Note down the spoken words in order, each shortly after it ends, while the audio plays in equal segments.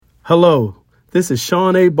Hello, this is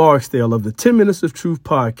Shawn A. Barksdale of the 10 Minutes of Truth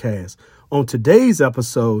podcast. On today's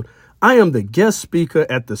episode, I am the guest speaker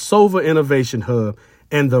at the Sova Innovation Hub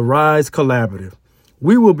and the Rise Collaborative.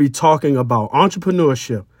 We will be talking about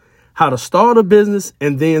entrepreneurship, how to start a business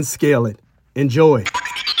and then scale it. Enjoy.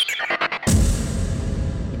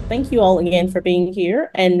 Thank you all again for being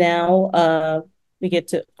here. And now we get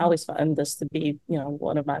to, I always find this to be,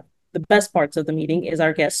 one of the best parts of the meeting is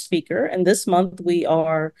our guest speaker. And this month we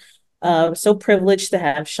are so privileged to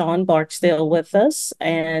have Shawn Barksdale with us.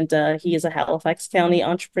 And he is a Halifax County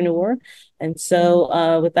entrepreneur. And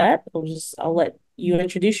so with that, I'll let you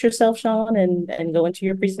introduce yourself, Shawn, and go into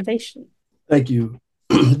your presentation. Thank you.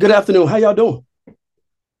 Good afternoon. How y'all doing?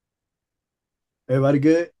 Everybody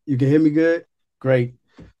good? You can hear me good? Great.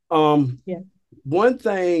 Yeah. One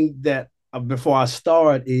thing that before I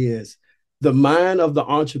start is the mind of the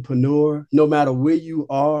entrepreneur, no matter where you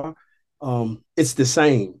are, it's the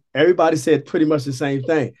same. Everybody said pretty much the same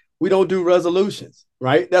thing. We don't do resolutions,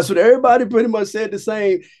 right? That's what everybody pretty much said the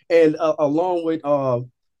same. And along with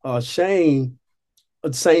Shane,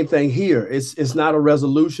 the same thing here. It's not a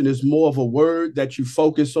resolution. It's more of a word that you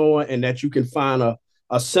focus on and that you can find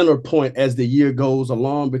a center point as the year goes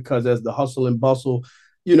along, because as the hustle and bustle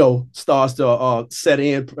starts to set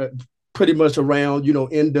in pretty much around,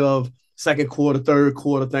 end of second quarter, third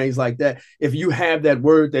quarter, things like that. If you have that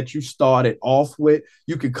word that you started off with,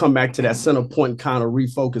 you can come back to that center point and kind of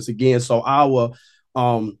refocus again. So our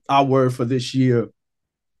word for this year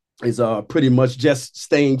is pretty much just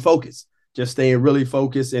staying focused, just staying really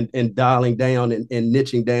focused and dialing down and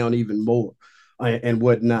niching down even more and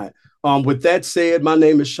whatnot. With that said, my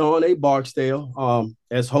name is Shawn A. Barksdale.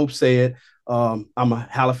 As Hope said, I'm a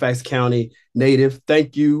Halifax County native.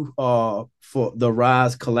 Thank you for the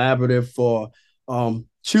Rise Collaborative for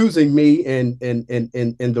choosing me and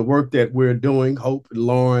the work that we're doing, Hope and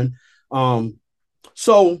Lauren.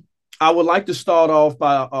 So I would like to start off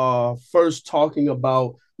by first talking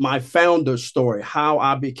about my founder story, how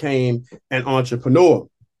I became an entrepreneur.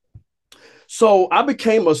 So I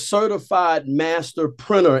became a certified master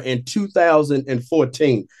printer in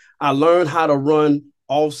 2014. I learned how to run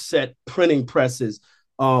offset printing presses,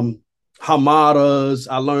 Hamadas.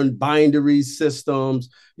 I learned bindery systems,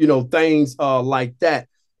 things like that.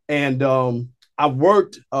 And I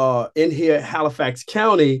worked in here at Halifax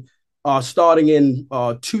County starting in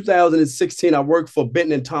 2016. I worked for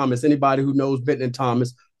Benton and Thomas. Anybody who knows Benton and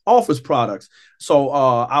Thomas office products. So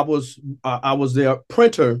I was their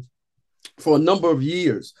printer for a number of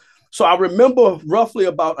years. So I remember roughly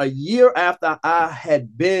about a year after I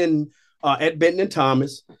had been at Benton and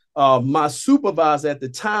Thomas, my supervisor at the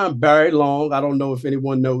time, Barry Long, I don't know if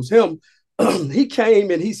anyone knows him, he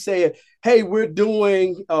came and he said, hey, we're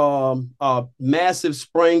doing massive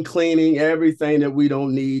spring cleaning, everything that we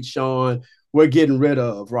don't need, Shawn, we're getting rid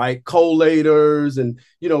of, right? Collators and,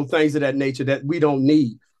 things of that nature that we don't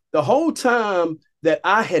need. The whole time that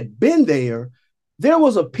I had been there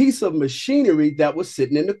was a piece of machinery that was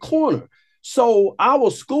sitting in the corner. So our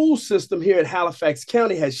school system here at Halifax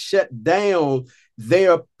County has shut down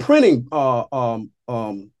their printing class,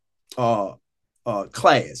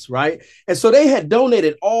 right? And so they had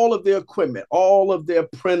donated all of their equipment, all of their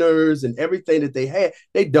printers and everything that they had,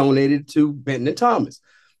 they donated to Benton and Thomas.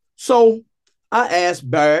 So I asked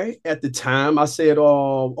Barry at the time, I said,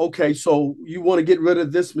 okay, so you want to get rid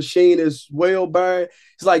of this machine as well, Barry?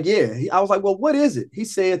 He's like, yeah. I was like, well, what is it? He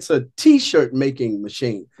said, it's a t-shirt making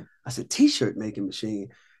machine. I said, t-shirt making machine?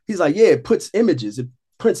 He's like, yeah, it prints images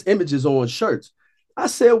on shirts. I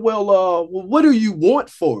said, well, what do you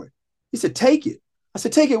want for it? He said, take it. I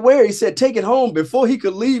said, take it where? He said, take it home. Before he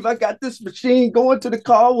could leave, I got this machine going to the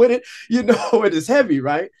car with it. It is heavy,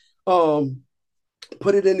 right?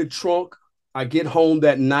 Put it in the trunk. I get home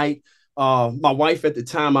that night. My wife at the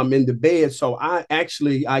time, I'm in the bed. So I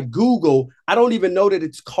Google, I don't even know that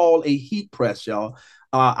it's called a heat press, y'all.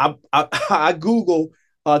 I Google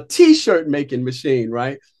a t-shirt making machine,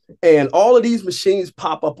 right? And all of these machines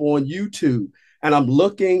pop up on YouTube. And I'm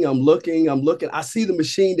looking. I see the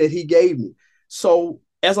machine that he gave me. So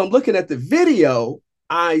as I'm looking at the video,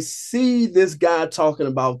 I see this guy talking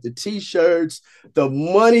about the t-shirts, the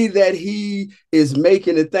money that he is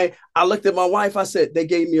making, the thing. I looked at my wife. I said, they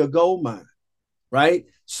gave me a gold mine, right?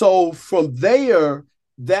 So from there,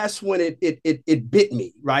 that's when it bit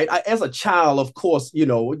me, right? As a child, of course,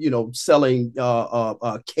 selling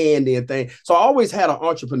candy and things. So I always had an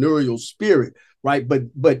entrepreneurial spirit, right?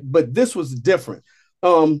 But this was different.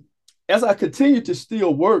 As I continued to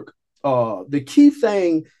still work, the key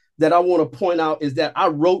thing that I want to point out is that I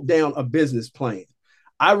wrote down a business plan.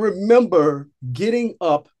 I remember getting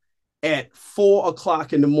up at 4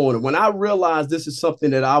 o'clock in the morning. When I realized this is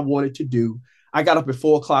something that I wanted to do, I got up at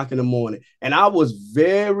 4 o'clock in the morning, and I was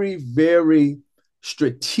very, very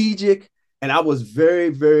strategic, and I was very,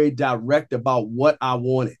 very direct about what I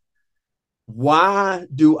wanted. Why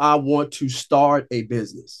do I want to start a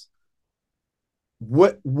business?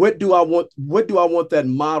 What do I want? What do I want that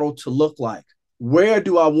model to look like? Where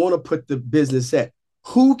do I want to put the business at?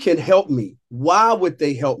 Who can help me? Why would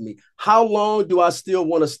they help me? How long do I still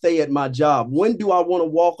want to stay at my job? When do I want to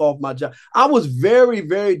walk off my job? I was very,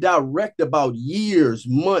 very direct about years,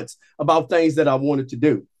 months, about things that I wanted to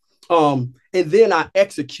do. And then I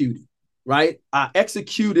executed, right? I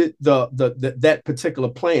executed that particular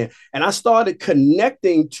plan, and I started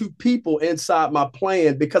connecting to people inside my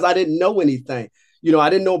plan because I didn't know anything.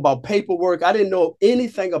 I didn't know about paperwork. I didn't know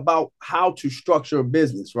anything about how to structure a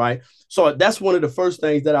business, right? So that's one of the first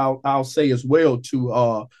things that I'll say as well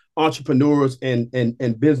to entrepreneurs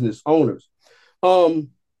and business owners.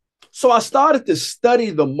 So I started to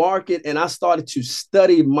study the market, and I started to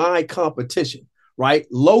study my competition, right?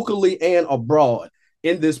 Locally and abroad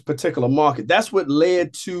in this particular market. That's what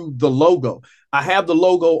led to the logo. I have the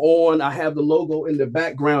logo on. I have the logo in the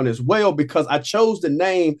background as well because I chose the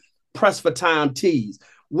name Press for Time Tees.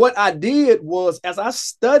 What I did was, as I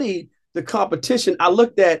studied the competition, I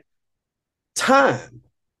looked at time.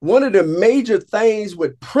 One of the major things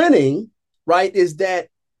with printing, right, is that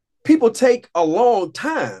people take a long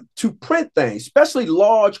time to print things, especially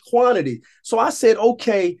large quantity. So I said,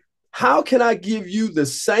 okay, how can I give you the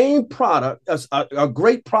same product, a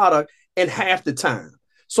great product, in half the time?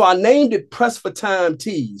 So I named it Press for Time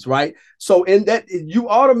Tees, right? So in that, you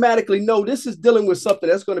automatically know this is dealing with something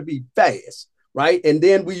that's going to be fast, right? And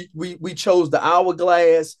then we chose the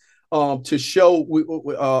hourglass to show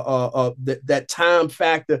that time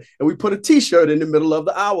factor, and we put a T-shirt in the middle of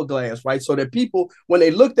the hourglass, right? So that people, when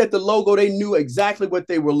they looked at the logo, they knew exactly what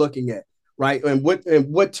they were looking at, right? And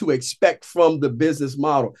what to expect from the business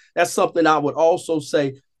model. That's something I would also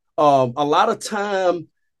say. A lot of time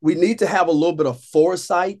we need to have a little bit of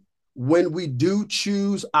foresight when we do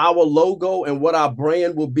choose our logo and what our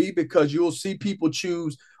brand will be, because you'll see people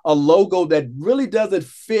choose a logo that really doesn't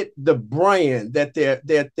fit the brand that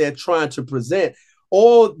they're trying to present,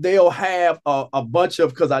 or they'll have a bunch of,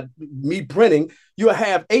 because me printing, you'll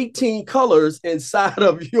have 18 colors inside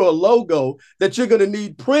of your logo that you're going to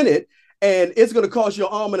need printed, and it's going to cost you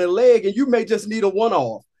an arm and a leg, and you may just need a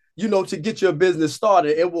one-off, to get your business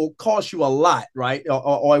started. It will cost you a lot, right?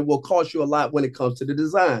 Or it will cost you a lot when it comes to the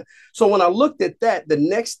design. So when I looked at that, the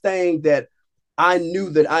next thing that I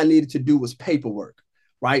knew that I needed to do was paperwork,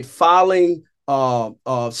 right? Filing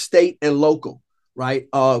state and local, right?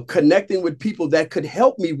 Connecting with people that could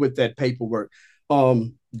help me with that paperwork,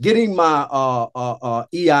 getting my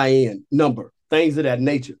EIN number, things of that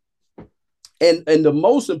nature. And the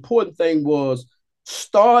most important thing was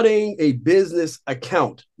starting a business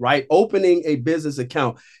account, right? Opening a business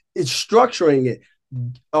account, it's structuring it,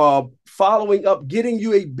 following up, getting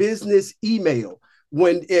you a business email.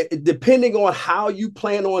 Depending on how you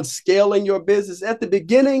plan on scaling your business at the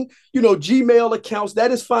beginning, Gmail accounts,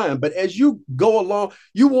 that is fine. But as you go along,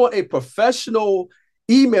 you want a professional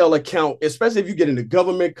email account, especially if you get into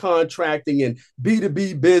government contracting and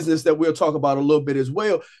B2B business that we'll talk about a little bit as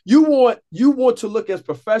well. You want to look as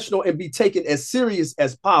professional and be taken as serious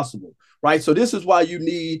as possible, right? So this is why you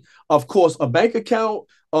need, of course, a bank account.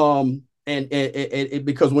 And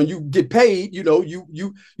because when you get paid, you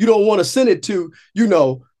don't want to send it to,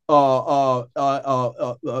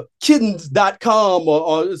 kittens.com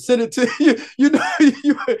or send it to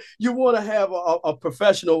you want to have a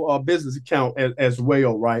professional business account as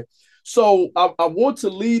well, right? So I want to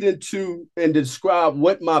lead into and describe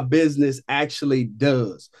what my business actually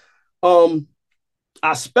does.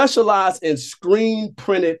 I specialize in screen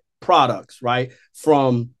printed products, right?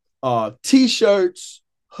 From t-shirts,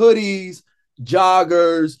 hoodies,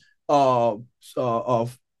 joggers,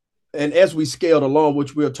 and as we scaled along,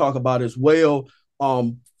 which we'll talk about as well,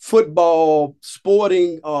 football,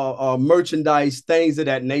 sporting merchandise, things of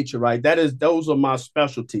that nature, right? Those are my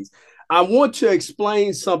specialties. I want to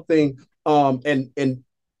explain something, and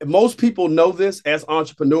most people know this as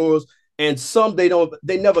entrepreneurs, and some they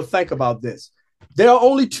never think about this. There are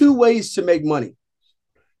only two ways to make money.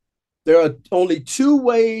 There are only two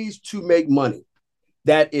ways to make money.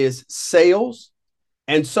 That is sales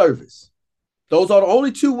and service. Those are the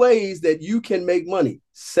only two ways that you can make money,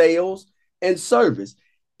 sales and service.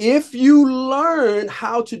 If you learn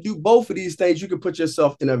how to do both of these things, you can put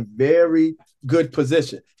yourself in a very good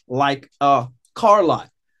position, like a car lot.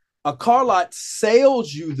 A car lot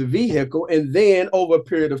sells you the vehicle, and then over a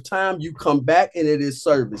period of time, you come back and it is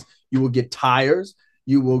service. you will get tires,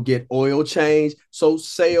 you will get oil change. So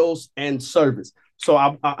sales and service. So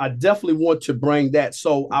I definitely want to bring that.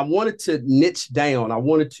 So I wanted to niche down. I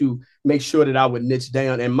wanted to make sure that I would niche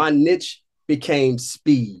down, and my niche became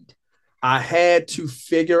speed. I had to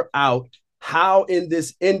figure out how in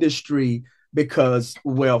this industry, because,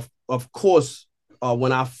 well, of course,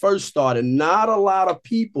 when I first started, not a lot of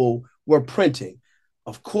people were printing.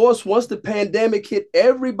 Of course, once the pandemic hit,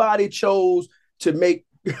 everybody chose to make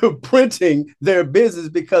printing their business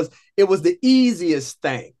because it was the easiest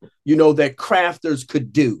thing, that crafters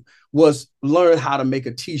could do was learn how to make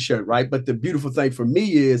a t-shirt, right? But the beautiful thing for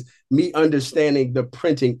me is me understanding the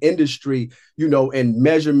printing industry, and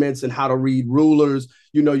measurements and how to read rulers.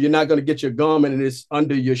 You're not going to get your garment and it's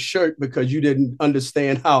under your shirt because you didn't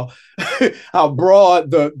understand how how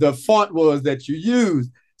broad the font was that you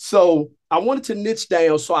used. So I wanted to niche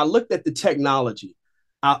down. So I looked at the technology.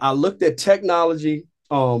 I looked at technology,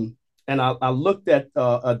 and I looked at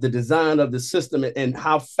the design of the system and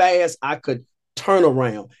how fast I could turn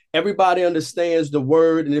around. Everybody understands the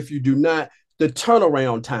word, and if you do not, the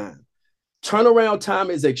turnaround time. Turnaround time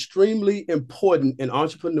is extremely important in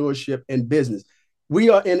entrepreneurship and business. We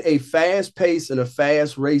are in a fast pace and a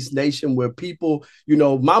fast race nation where people,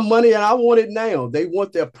 my money and I want it now. They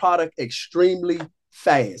want their product extremely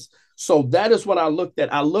fast. So that is what I looked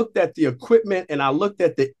at. I looked at the equipment and I looked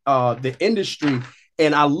at the industry,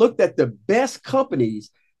 and I looked at the best companies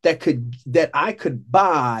that I could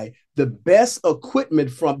buy the best equipment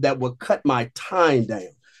from that would cut my time down.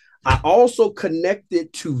 I also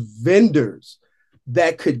connected to vendors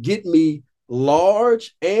that could get me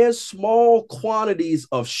large and small quantities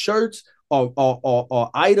of shirts or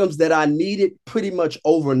items that I needed pretty much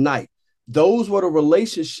overnight. Those were the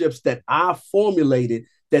relationships that I formulated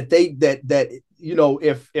if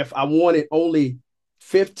I wanted only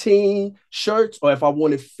 15 shirts or if I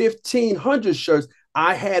wanted 1,500 shirts,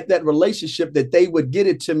 I had that relationship that they would get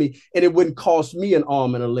it to me and it wouldn't cost me an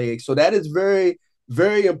arm and a leg. So that is very,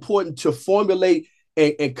 very important to formulate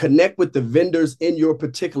and connect with the vendors in your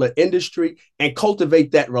particular industry and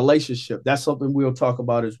cultivate that relationship. That's something we'll talk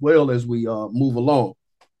about as well as we move along.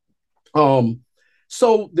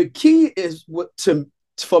 So the key is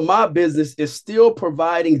for my business is still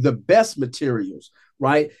providing the best materials,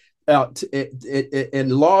 right? In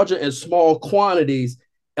larger and small quantities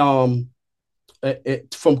from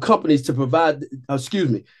companies to provide,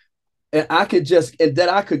 and I could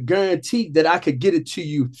guarantee that I could get it to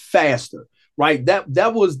you faster, right?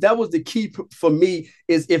 That was the key for me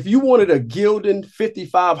is if you wanted a Gildan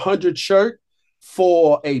 5,500 shirt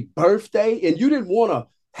for a birthday and you didn't want to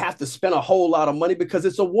have to spend a whole lot of money because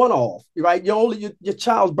it's a one-off, right? Your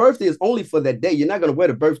child's birthday is only for that day. You're not going to wear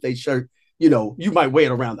the birthday shirt. You might wear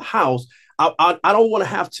it around the house. I don't want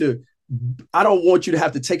you to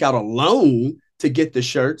have to take out a loan to get the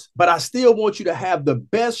shirts, but I still want you to have the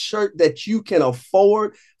best shirt that you can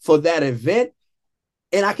afford for that event.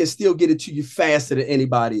 And I can still get it to you faster than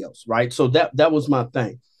anybody else, right? So that was my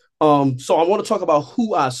thing. So I want to talk about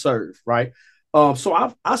who I serve, right?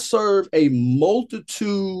 So I serve a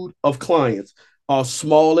multitude of clients,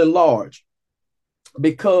 small and large,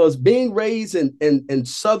 because being raised in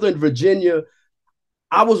Southern Virginia,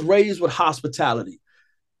 I was raised with hospitality.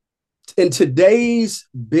 In today's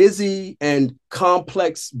busy and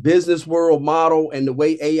complex business world model and the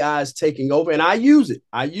way AI is taking over, and I use it.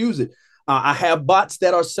 I have bots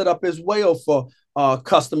that are set up as well for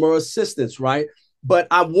customer assistance, right? But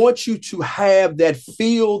I want you to have that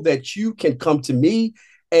feel that you can come to me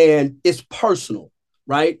and it's personal,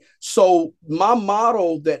 right? So the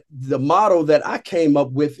model that I came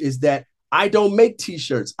up with is that I don't make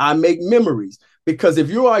t-shirts, I make memories. Because if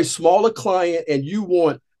you're a smaller client and you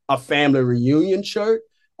want a family reunion shirt,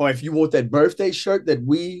 or if you want that birthday shirt that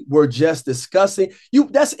we were just discussing,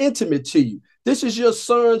 that's intimate to you. This is your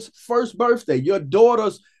son's first birthday, your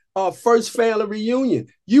daughter's first family reunion.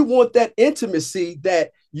 You want that intimacy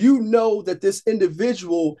that that this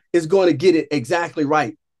individual is going to get it exactly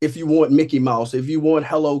right. If you want Mickey Mouse, if you want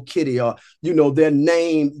Hello Kitty, or their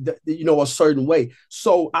name, a certain way.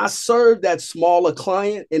 So I serve that smaller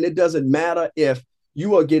client, and it doesn't matter if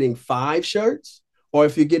you are getting 5 shirts or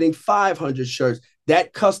if you're getting 500 shirts.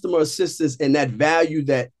 That customer assistance and that value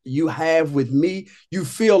that you have with me, you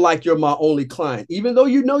feel like you're my only client, even though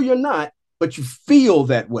you're not, but you feel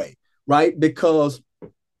that way, right? Because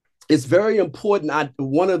it's very important.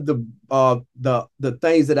 One of the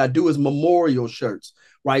things that I do is memorial shirts,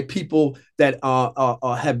 right? People that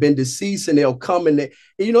have been deceased and they'll come and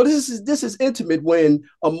this is intimate when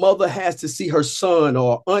a mother has to see her son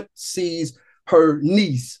or aunt sees her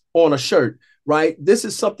niece on a shirt, right? This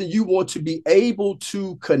is something you want to be able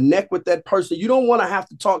to connect with that person. You don't want to have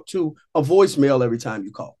to talk to a voicemail every time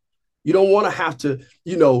you call. You don't want to have to,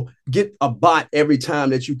 get a bot every time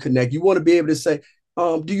that you connect. You want to be able to say,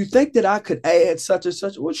 do you think that I could add such and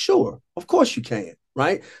such? Well, sure, of course you can,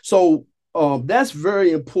 right? So that's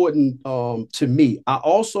very important to me. I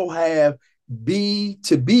also have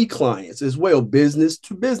B2B clients as well, business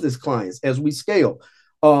to business clients as we scale,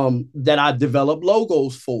 that I develop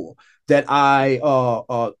logos for, that I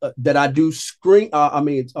do that I do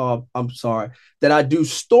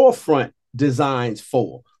storefront designs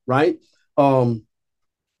for, right? Um,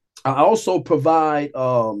 I also provide,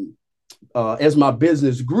 as my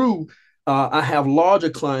business grew, I have larger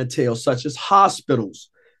clientele such as hospitals,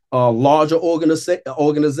 larger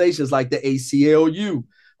organizations like the ACLU,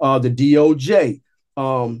 the DOJ.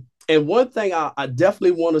 And one thing I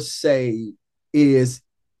definitely want to say is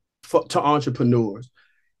to entrepreneurs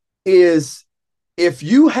is, if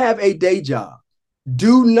you have a day job,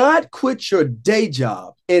 do not quit your day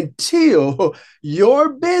job until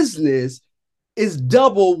your business is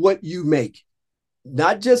double what you make.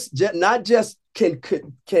 Not just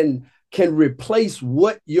can replace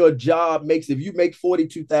what your job makes. If you make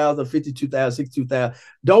 42,000, 52,000, 62,000,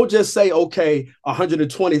 don't just say, okay,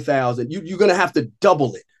 120,000. You're gonna have to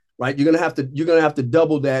double it, right? You're gonna have to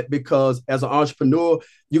double that, because as an entrepreneur,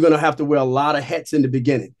 you're gonna have to wear a lot of hats in the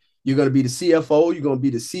beginning. You're gonna be the CFO, you're gonna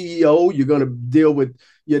be the CEO, you're gonna deal with,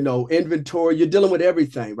 inventory, you're dealing with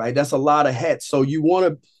everything, right? That's a lot of hats. So you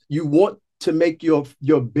want to make your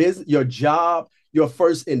business, your job, your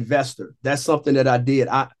first investor. That's something that I did.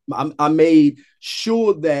 I made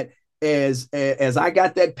sure that as I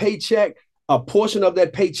got that paycheck, a portion of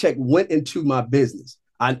that paycheck went into my business.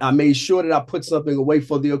 I made sure that I put something away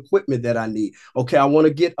for the equipment that I need. Okay, I want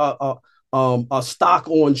to get a stock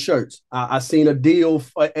on shirts. I seen a deal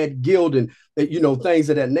at Gildan, things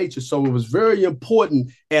of that nature. So it was very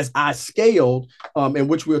important as I scaled, in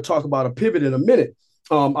which we'll talk about a pivot in a minute.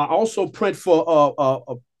 I also print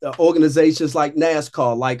for organizations like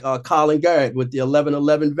NASCAR, like Colin Garrett with the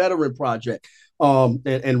 1111 Veteran Project,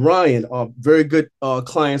 and Ryan, very good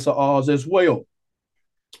clients of ours as well.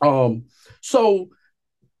 So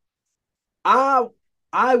I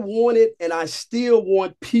I wanted, and I still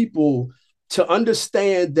want people to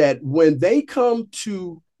understand that when they come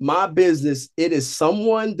to my business, it is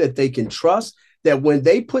someone that they can trust, that when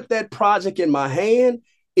they put that project in my hand,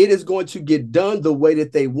 it is going to get done the way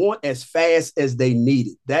that they want, as fast as they need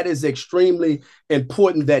it. That is extremely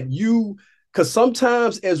important, that because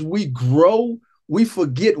sometimes as we grow, we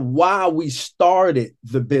forget why we started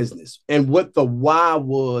the business and what the why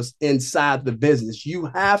was inside the business. You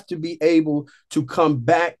have to be able to come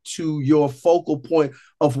back to your focal point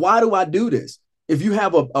of, why do I do this? If you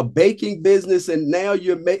have a baking business and now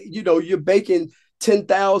you're baking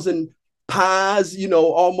 10,000 pies,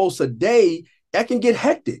 almost a day, that can get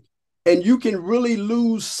hectic. And you can really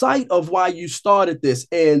lose sight of why you started this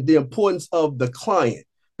and the importance of the client,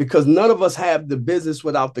 because none of us have the business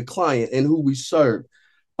without the client and who we serve.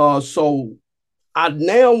 So I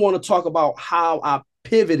now want to talk about how I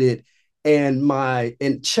pivoted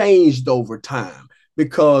and changed over time.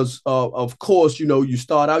 Because of course, you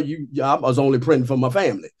start out, I was only printing for my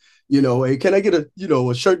family. Hey, can I get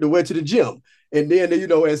a shirt to wear to the gym? And then,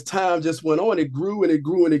 as time just went on, it grew and it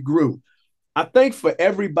grew and it grew. I think for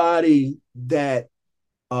everybody that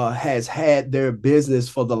has had their business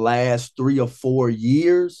for the last 3 or 4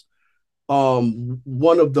 years,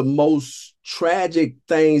 one of the most tragic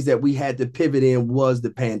things that we had to pivot in was the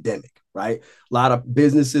pandemic, right? A lot of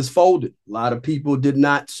businesses folded. A lot of people did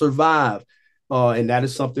not survive. And that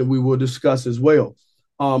is something we will discuss as well.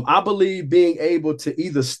 I believe being able to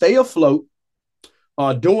either stay afloat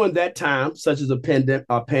during that time, such as a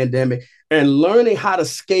pandemic, and learning how to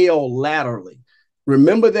scale laterally.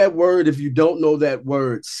 Remember that word if you don't know that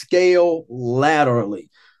word: scale laterally.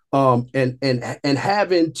 And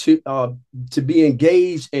having to be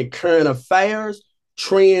engaged in current affairs,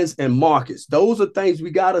 trends, and markets. Those are things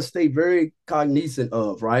we got to stay very cognizant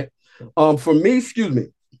of, right? For me, excuse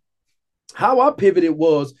me, how I pivoted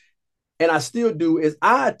was, and I still do, is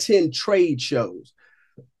I attend trade shows.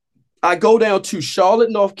 I go down to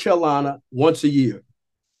Charlotte, North Carolina once a year,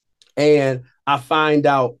 and I find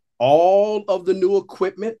out all of the new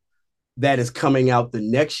equipment that is coming out the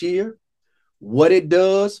next year, what it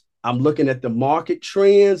does. I'm looking at the market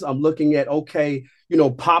trends. I'm looking at, okay,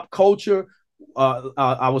 pop culture.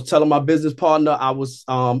 I was telling my business partner, I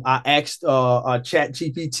asked Chat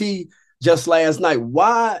GPT just last night,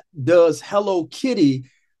 why does Hello Kitty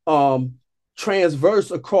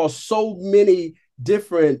transverse across so many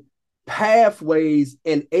different pathways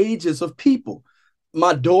and ages of people.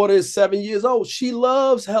 My daughter is 7 years old. She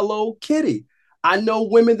loves Hello Kitty. I know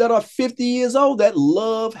women that are 50 years old that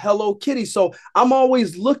love Hello Kitty. So I'm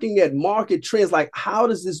always looking at market trends like, how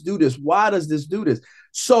does this do this? Why does this do this?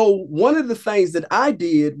 So one of the things that I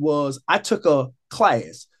did was I took a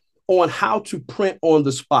class on how to print on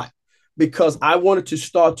the spot because I wanted to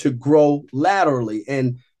start to grow laterally.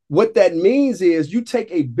 And what that means is you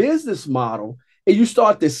take a business model and you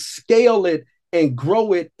start to scale it and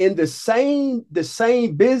grow it in the same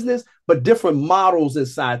business, but different models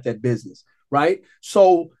inside that business, right?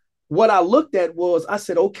 So what I looked at was I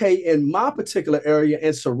said, okay, in my particular area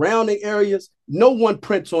and surrounding areas, no one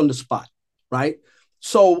prints on the spot, right?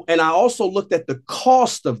 So, and I also looked at the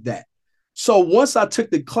cost of that. So once I took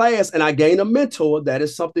the class and I gained a mentor, that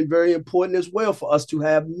is something very important as well for us to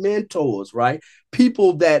have mentors, right?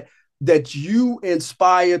 People that you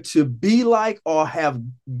inspire to be like or have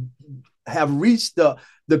reached the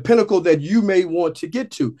pinnacle that you may want to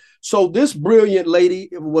get to. So this brilliant lady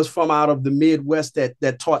was from out of the Midwest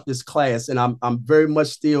that taught this class, and I'm very much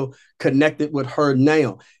still connected with her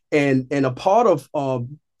now. And a part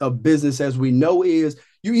of business, as we know, is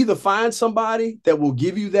you either find somebody that will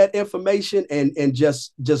give you that information and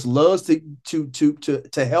just loves to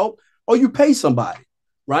help, or you pay somebody,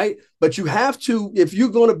 right? But you have to, if you're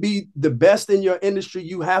going to be the best in your industry,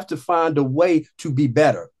 you have to find a way to be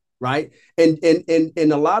better, right? And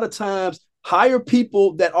a lot of times hire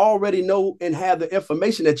people that already know and have the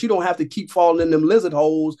information that you don't have to keep falling in them lizard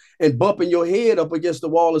holes and bumping your head up against the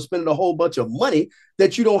wall and spending a whole bunch of money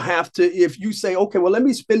that you don't have to. If you say, okay, well, let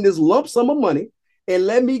me spend this lump sum of money and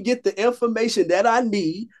let me get the information that I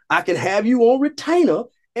need, I can have you on retainer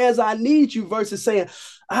as I need you, versus saying,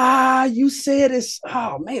 you said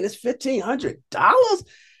oh man, it's $1,500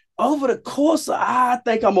 over the course of, I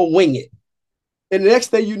think I'm gonna wing it. And the next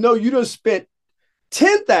thing you know, you done spent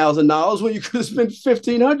 $10,000 when you could have spent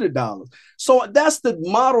 $1,500. So that's the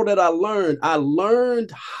model that I learned. I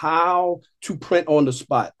learned how to print on the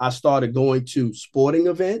spot. I started going to sporting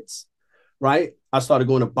events, right? I started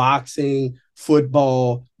going to boxing,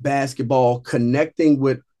 football, basketball, connecting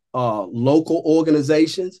with local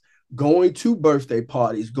organizations, going to birthday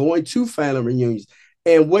parties, going to family reunions.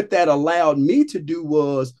 And what that allowed me to do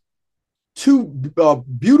was two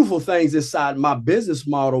beautiful things inside my business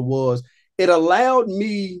model was it allowed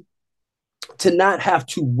me to not have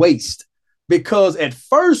to waste. Because at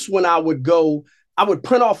first, when I would go, I would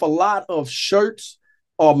print off a lot of shirts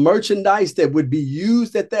or merchandise that would be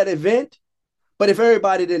used at that event. But if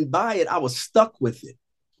everybody didn't buy it, I was stuck with it,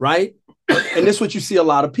 right? And this is what you see a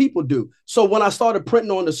lot of people do. So when I started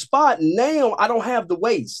printing on the spot, now I don't have the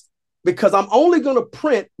waste because I'm only going to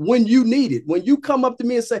print when you need it. When you come up to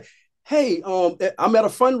me and say, hey, I'm at a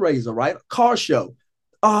fundraiser, right? A car show.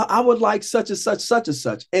 I would like such and such, such and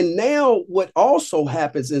such. And now what also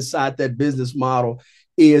happens inside that business model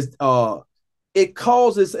is it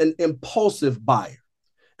causes an impulsive buyer.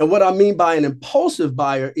 And what I mean by an impulsive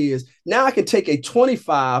buyer is now I can take a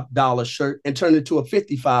 $25 shirt and turn it into a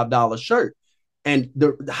 $55 shirt. And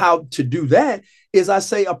how to do that is I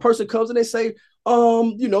say a person comes and they say,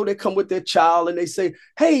 they come with their child and they say,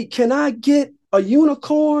 hey, can I get a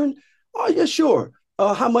unicorn? Oh, yeah, sure.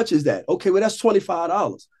 How much is that? Okay, well, that's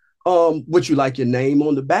 $25. Would you like your name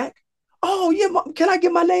on the back? Oh, yeah. Can I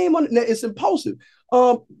get my name on it? It's impulsive.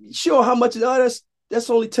 Sure. How much is that? That's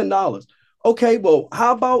only $10. Okay, well,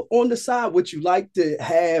 how about on the side? Would you like to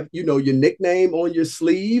have, your nickname on your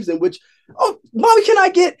sleeves? And mommy, can I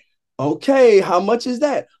get? Okay, how much is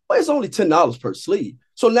that? Well, it's only $10 per sleeve.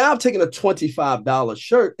 So now I've taken a $25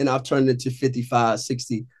 shirt and I've turned it into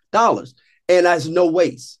 $55, $60. And that's no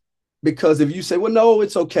waste. Because if you say, well, no,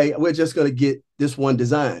 it's okay, we're just going to get this one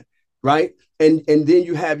design, right? And then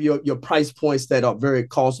you have your price points that are very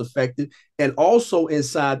cost effective. And also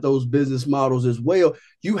inside those business models as well,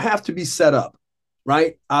 you have to be set up,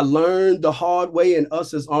 right? I learned the hard way, and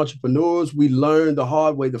us as entrepreneurs, we learned the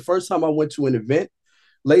hard way. The first time I went to an event,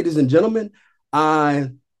 ladies and gentlemen, I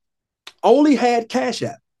only had Cash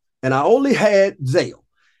App and I only had Zelle.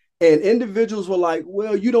 And individuals were like,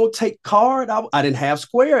 well, you don't take card. I didn't have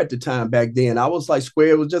Square at the time back then. I was like,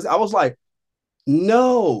 Square was just, I was like,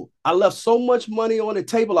 no, I left so much money on the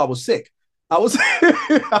table. I was sick. I was,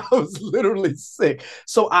 I was literally sick.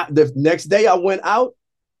 So the next day I went out.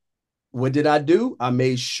 What did I do? I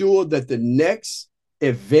made sure that the next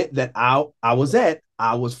event that I was at,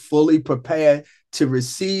 I was fully prepared to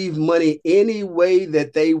receive money any way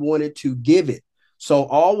that they wanted to give it. So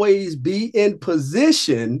always be in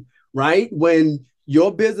position, right? When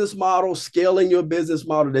your business model, scaling your business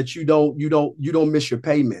model, that you don't miss your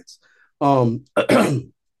payments.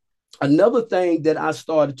 Another thing that I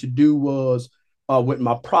started to do was with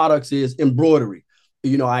my products is embroidery.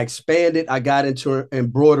 I expanded. I got into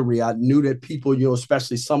embroidery. I knew that people,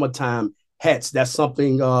 especially summertime hats, that's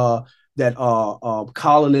something that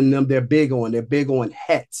Colin and them, they're big on. They're big on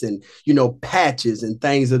hats and, patches and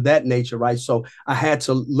things of that nature, right? So I had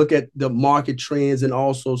to look at the market trends and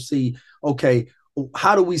also see, okay,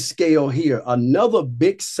 how do we scale here? Another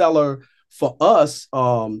big seller for us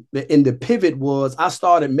in the pivot was I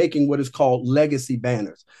started making what is called legacy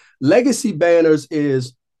banners. Legacy banners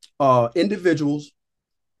is individuals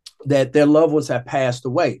that their loved ones have passed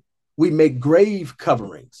away. We make grave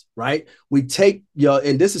coverings, right? We take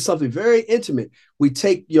and this is something very intimate. We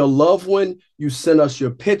take your loved one, you send us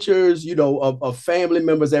your pictures, of family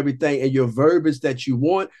members, everything, and your verbiage that you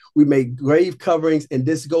want. We make grave coverings, and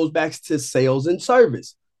this goes back to sales and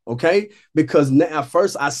service, okay? Because now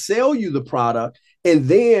first I sell you the product, and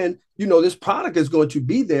then, this product is going to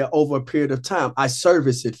be there over a period of time. I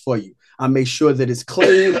service it for you. I make sure that it's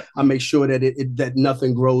clean. I make sure that that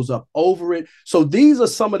nothing grows up over it. So these are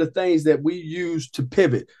some of the things that we use to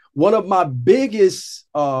pivot. One of my biggest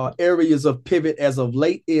areas of pivot as of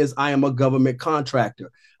late is I am a government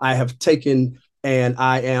contractor. I have taken and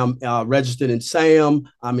I am registered in SAM.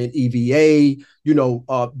 I'm in EVA.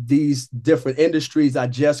 These different industries. I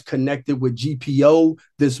just connected with GPO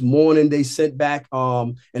this morning. They sent back,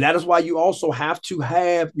 and that is why you also have to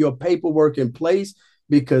have your paperwork in place.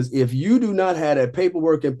 Because if you do not have that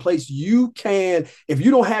paperwork in place, if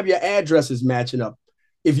you don't have your addresses matching up,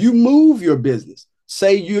 if you move your business,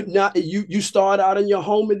 say you start out in your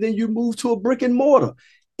home and then you move to a brick and mortar.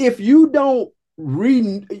 If you don't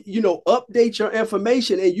update your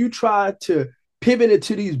information and you try to pivot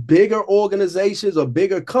into these bigger organizations or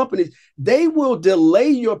bigger companies, they will delay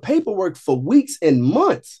your paperwork for weeks and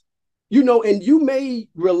months. And you may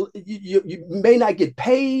not get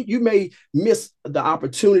paid. You may miss the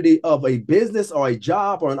opportunity of a business or a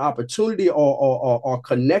job or an opportunity or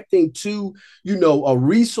connecting to, a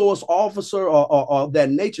resource officer or that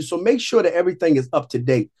nature. So make sure that everything is up to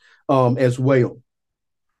date as well.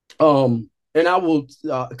 And I will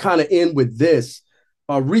kind of end with this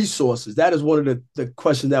resources. That is one of the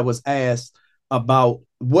questions that was asked about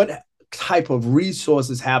what type of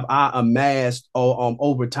resources have I amassed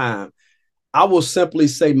over time. I will simply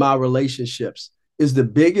say my relationships is the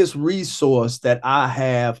biggest resource that I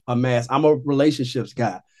have amassed. I'm a relationships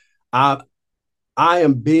guy. I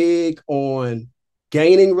am big on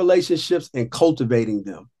gaining relationships and cultivating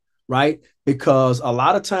them, right? Because a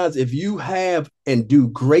lot of times if you have and do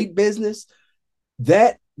great business,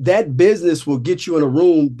 that business will get you in a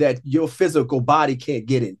room that your physical body can't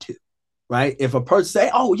get into, right? If a person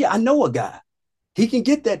say, oh yeah, I know a guy, he can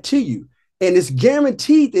get that to you. And it's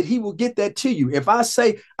guaranteed that he will get that to you. If I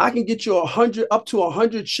say I can get you up to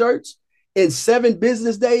 100 shirts in 7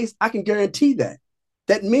 business days, I can guarantee that.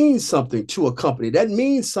 That means something to a company. That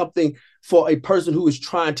means something for a person who is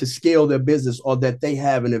trying to scale their business or that they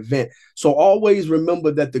have an event. So always remember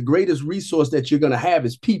that the greatest resource that you're going to have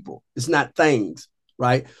is people. It's not things,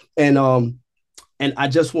 right? And I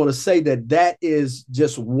just want to say that is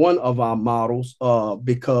just one of our models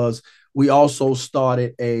because we also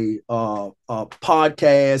started a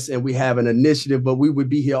podcast and we have an initiative, but we would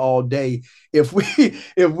be here all day if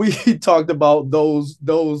we talked about those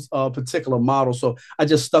particular models. So I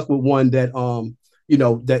just stuck with one that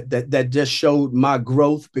that just showed my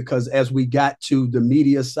growth, because as we got to the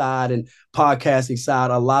media side and podcasting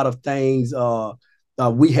side, a lot of things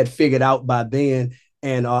we had figured out by then.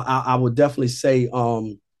 And I would definitely say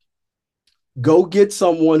go get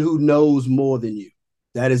someone who knows more than you.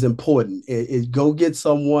 That is important. Go get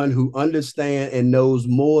someone who understands and knows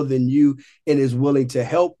more than you and is willing to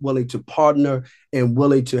help, willing to partner, and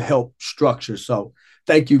willing to help structure. So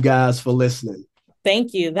thank you guys for listening.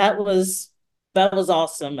 Thank you. That was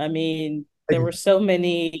awesome. I mean, there were so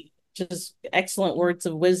many just excellent words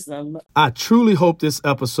of wisdom. I truly hope this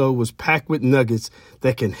episode was packed with nuggets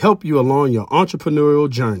that can help you along your entrepreneurial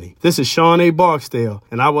journey. This is Shawn A. Barksdale,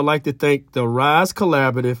 and I would like to thank the Rise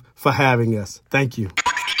Collaborative for having us. Thank you.